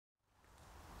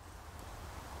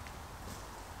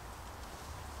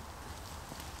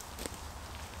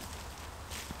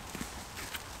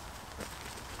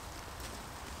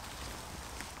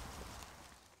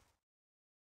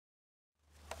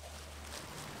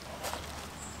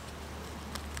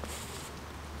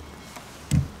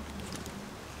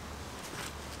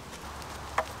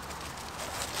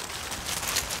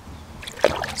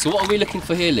So what are we looking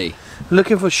for here, Lee?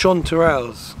 Looking for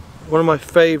chanterelles, one of my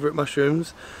favourite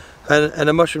mushrooms, and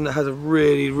a mushroom that has a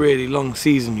really long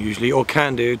season usually, or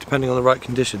can do depending on the right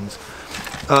conditions.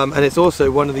 And it's also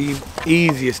one of the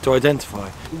easiest to identify.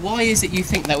 Why is it you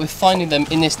think that we're finding them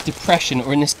in this depression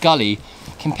or in this gully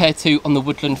compared to on the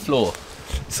woodland floor?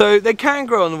 So they can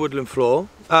grow on the woodland floor,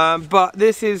 but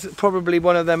this is probably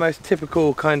one of their most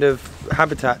typical kind of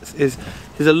habitats, is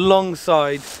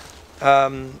alongside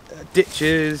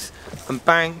ditches and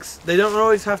banks. They don't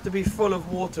always have to be full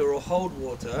of water or hold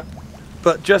water,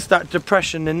 but just that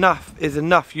depression is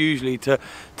enough usually to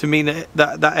mean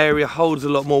that area holds a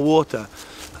lot more water.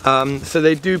 So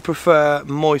they do prefer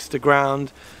moister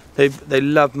ground. They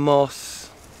love moss.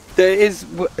 There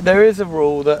is a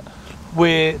rule that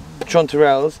with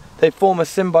chanterelles, they form a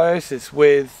symbiosis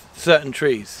with certain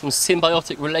trees. Some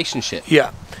symbiotic relationship.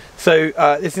 Yeah. So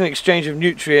it's an exchange of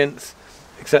nutrients,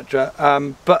 etc.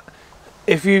 But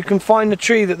if you can find the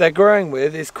tree that they're growing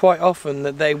with, it's quite often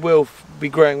that they will be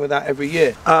growing with that every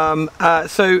year.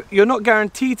 So you're not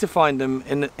guaranteed to find them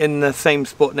in the same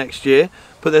spot next year,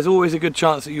 but there's always a good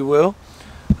chance that you will.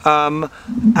 And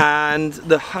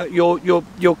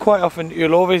you're quite often,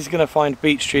 you're always going to find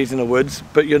beech trees in the woods,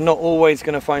 but you're not always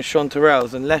going to find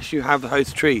chanterelles unless you have the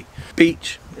host tree.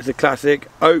 Beech is a classic,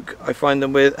 oak I find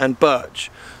them with, and birch.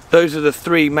 Those are the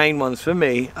three main ones for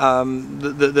me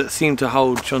that seem to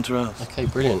hold chanterelles. Okay,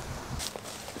 brilliant.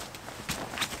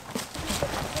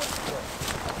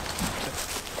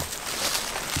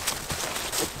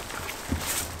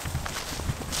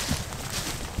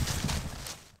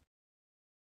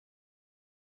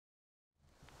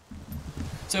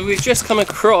 So we've just come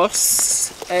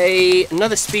across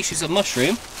another species of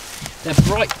mushroom. They're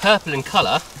bright purple in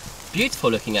colour, beautiful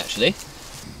looking actually.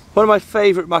 One of my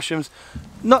favourite mushrooms,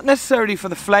 not necessarily for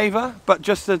the flavour, but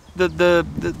just the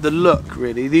look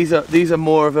really. These are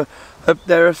more of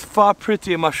they're a far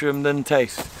prettier mushroom than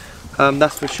taste,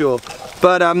 that's for sure.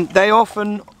 But they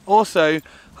often also,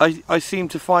 I seem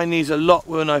to find these a lot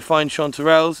when I find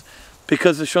chanterelles,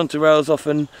 because the chanterelles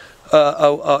often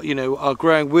are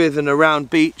growing with and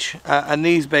around beech, and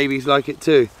these babies like it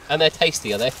too. And they're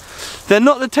tasty, are they? They're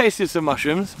not the tastiest of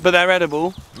mushrooms, but they're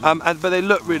edible, but they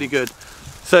look really good.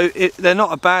 So they're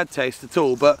not a bad taste at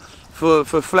all, but for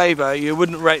flavour you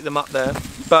wouldn't rate them up there.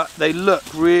 But they look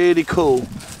really cool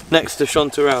next to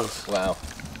chanterelles. Wow,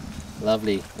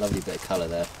 lovely bit of colour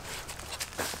there.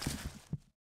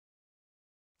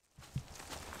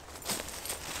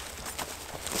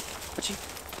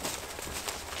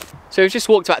 So we've just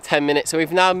walked about 10 minutes and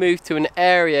we've now moved to an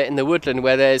area in the woodland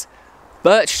where there's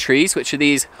birch trees, which are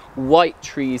these white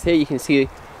trees here. You can see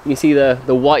the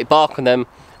white bark on them,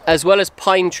 as well as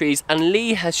pine trees, and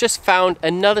Lee has just found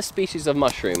another species of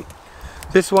mushroom.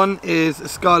 This one is a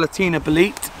Scarlatina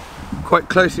bolete, quite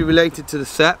closely related to the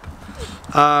sep,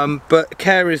 but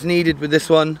care is needed with this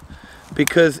one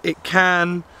because it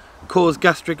can cause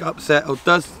gastric upset, or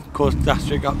does cause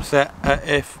gastric upset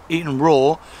if eaten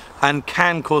raw, and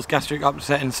can cause gastric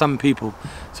upset in some people.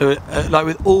 So like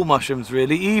with all mushrooms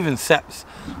really, even seps,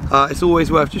 it's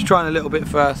always worth just trying a little bit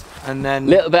first, and then...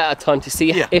 little bit at a time to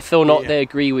see if or not they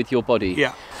agree with your body.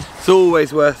 Yeah, it's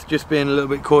always worth just being a little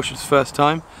bit cautious first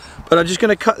time. But I'm just going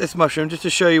to cut this mushroom just to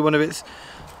show you one of its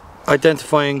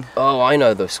identifying... Oh, I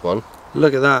know this one.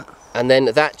 Look at that. And then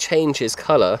that changes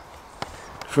colour.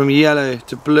 From yellow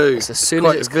to blue. As soon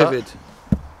as it's vivid. Cut,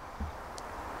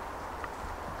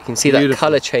 you can see that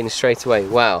colour change straight away.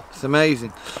 Wow. It's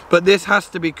amazing. But this has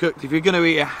to be cooked. If you're going to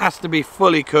eat it, it has to be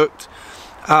fully cooked.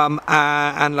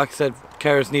 And like I said,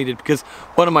 care is needed, because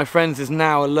one of my friends is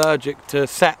now allergic to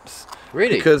seps.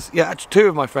 Really? Because, yeah, two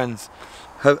of my friends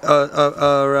are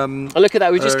oh, look at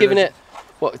that. We've just given it,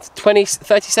 what, 30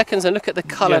 seconds, and look at the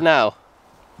colour now.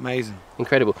 Amazing.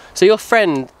 Incredible. So your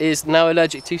friend is now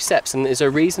allergic to seps, and is there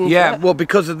a reason for that? Well,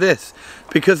 because of this.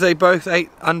 Because they both ate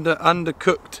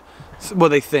undercooked, well,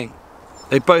 they think.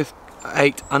 They both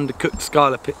ate undercooked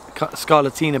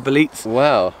Scarlatina boletes.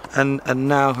 Wow. And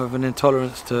now have an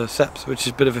intolerance to seps, which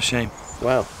is a bit of a shame.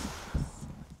 Wow.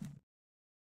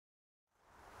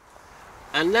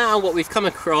 And now what we've come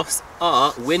across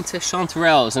are winter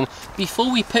chanterelles, and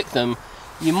before we pick them,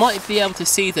 you might be able to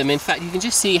see them. In fact, you can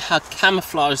just see how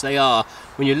camouflaged they are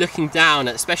when you're looking down,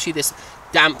 especially this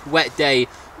damp, wet day,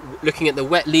 looking at the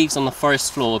wet leaves on the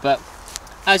forest floor. But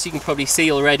as you can probably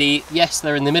see already, yes,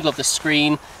 they're in the middle of the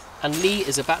screen, and Lee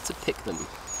is about to pick them.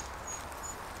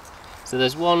 So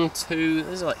there's 1, 2,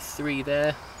 there's like 3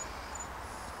 there.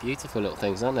 Beautiful little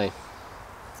things, aren't they?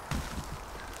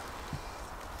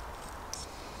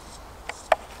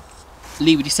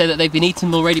 Lee, would you say that they've been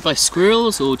eaten already by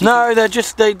squirrels, or? No, they're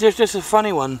just a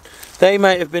funny one. They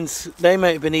may have been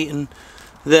eaten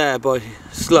there by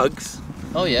slugs.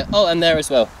 Oh yeah. Oh, and there as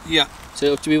well. Yeah.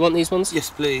 So do we want these ones? Yes,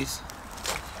 please.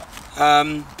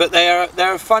 But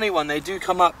they're a funny one. They do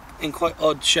come up in quite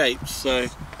odd shapes. So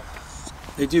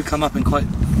they do come up in quite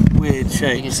weird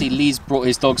shapes. You can see Lee's brought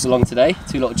his dogs along today.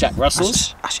 2 little Jack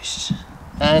Russells.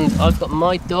 And I've got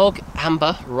my dog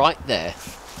Amber right there.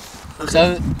 Okay.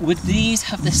 So would these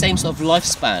have the same sort of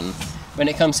lifespan when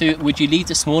it comes to, would you leave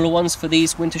the smaller ones for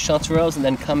these winter chanterelles and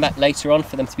then come back later on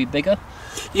for them to be bigger?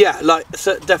 Yeah,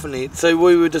 so definitely. So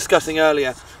we were discussing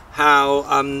earlier how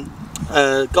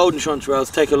golden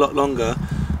chanterelles take a lot longer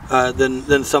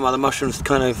than some other mushrooms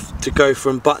kind of to go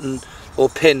from button or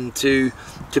pin to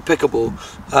pickable.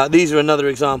 These are another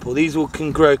example. These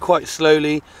can grow quite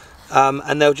slowly,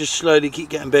 and they'll just slowly keep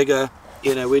getting bigger.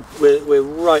 You know, we're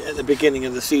right at the beginning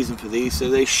of the season for these, so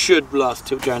they should last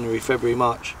till January, February,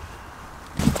 March.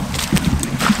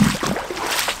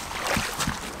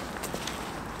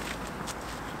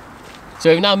 So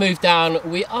we've now moved down.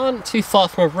 We aren't too far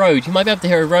from a road. You might be able to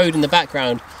hear a road in the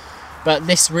background, but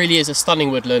this really is a stunning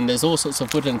woodland. There's all sorts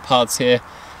of woodland paths here,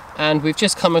 and we've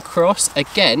just come across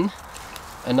again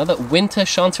another winter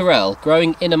chanterelle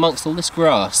growing in amongst all this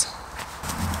grass.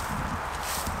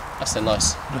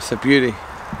 That's a beauty.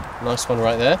 Nice one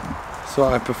right there. That's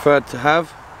what I preferred to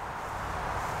have.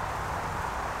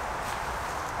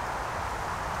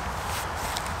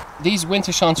 These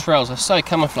winter chanterelles are so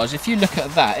camouflaged. If you look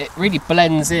at that, it really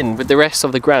blends in with the rest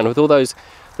of the ground with all those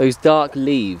dark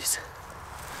leaves.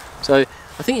 So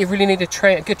I think you really need a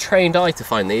good trained eye to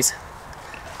find these.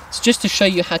 It's just to show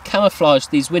you how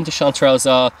camouflaged these winter chanterelles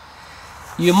are.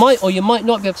 You might or you might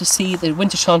not be able to see the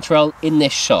winter chanterelle in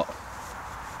this shot.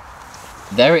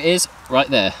 There it is, right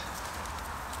there.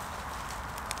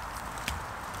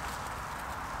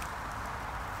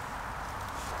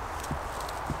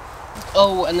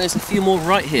 Oh, and there's a few more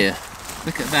right here.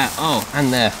 Look at that. Oh,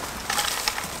 and there.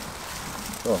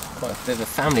 Oh, quite a bit of a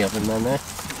family of them down there.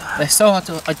 They're so hard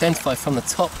to identify from the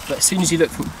top, but as soon as you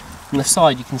look from the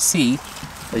side, you can see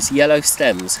those yellow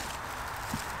stems.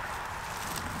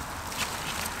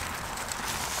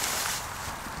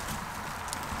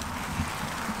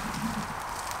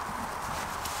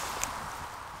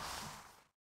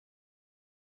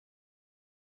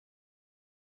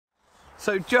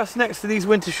 So just next to these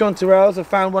winter chanterelles, I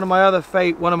found one of my other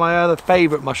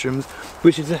favourite mushrooms,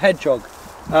 which is a hedgehog.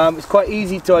 It's quite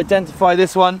easy to identify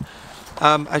this one.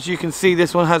 As you can see,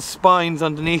 this one has spines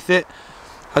underneath it,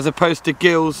 as opposed to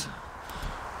gills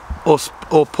or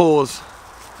paws,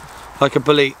 like a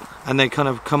bolete, and they kind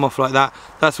of come off like that.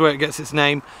 That's where it gets its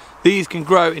name. These can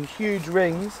grow in huge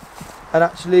rings, and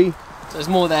actually, so there's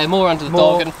more there, more under the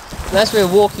dog, and as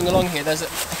we're walking along here, there's a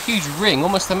huge ring,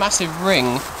 almost a massive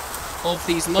ring of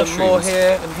these mushrooms. Some more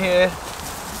here and here,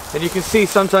 and you can see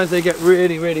sometimes they get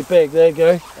really, really big. There you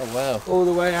go. Oh wow! All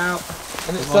the way out,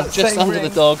 and it's that just under the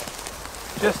dog,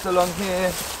 just along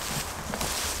here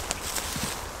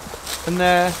and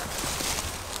there.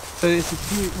 So it's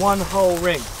a huge, one whole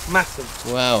ring, massive.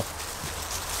 Wow.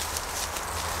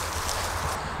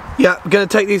 Yeah, I'm gonna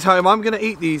take these home. I'm gonna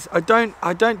eat these. I don't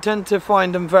tend to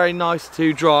find them very nice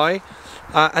to dry,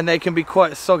 and they can be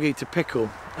quite soggy to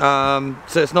pickle.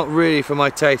 So it's not really for my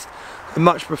taste. I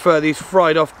much prefer these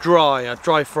fried off dry. I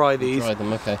dry fry these. Dry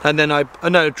them, okay. And then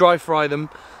dry fry them,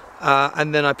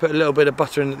 and then I put a little bit of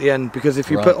butter in at the end, because if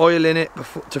you put oil in it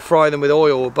to fry them with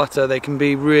oil or butter, they can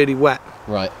be really wet.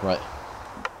 Right.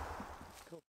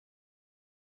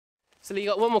 So Lee,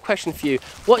 got one more question for you.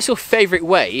 What's your favourite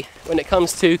way when it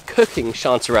comes to cooking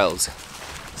chanterelles?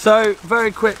 So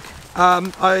very quick.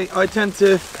 I tend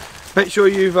to make sure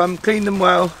you've cleaned them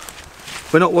well.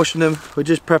 We're not washing them, we're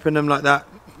just prepping them like that.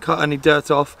 Cut any dirt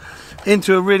off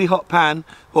into a really hot pan,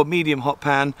 or medium hot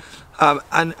pan,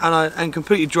 and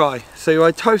completely dry. So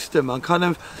I toast them. I kind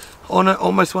of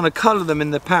almost want to colour them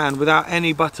in the pan without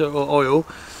any butter or oil.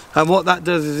 And what that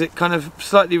does is it kind of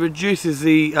slightly reduces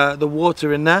the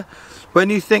water in there. When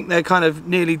you think they're kind of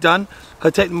nearly done, I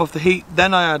take them off the heat.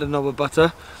 Then I add a knob of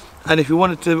butter. And if you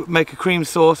wanted to make a cream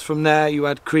sauce from there, you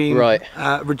add cream,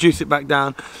 reduce it back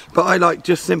down. But I like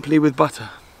just simply with butter.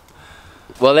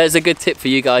 Well, there's a good tip for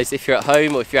you guys if you're at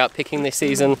home or if you're out picking this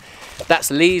season.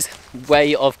 That's Lee's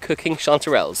way of cooking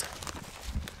chanterelles.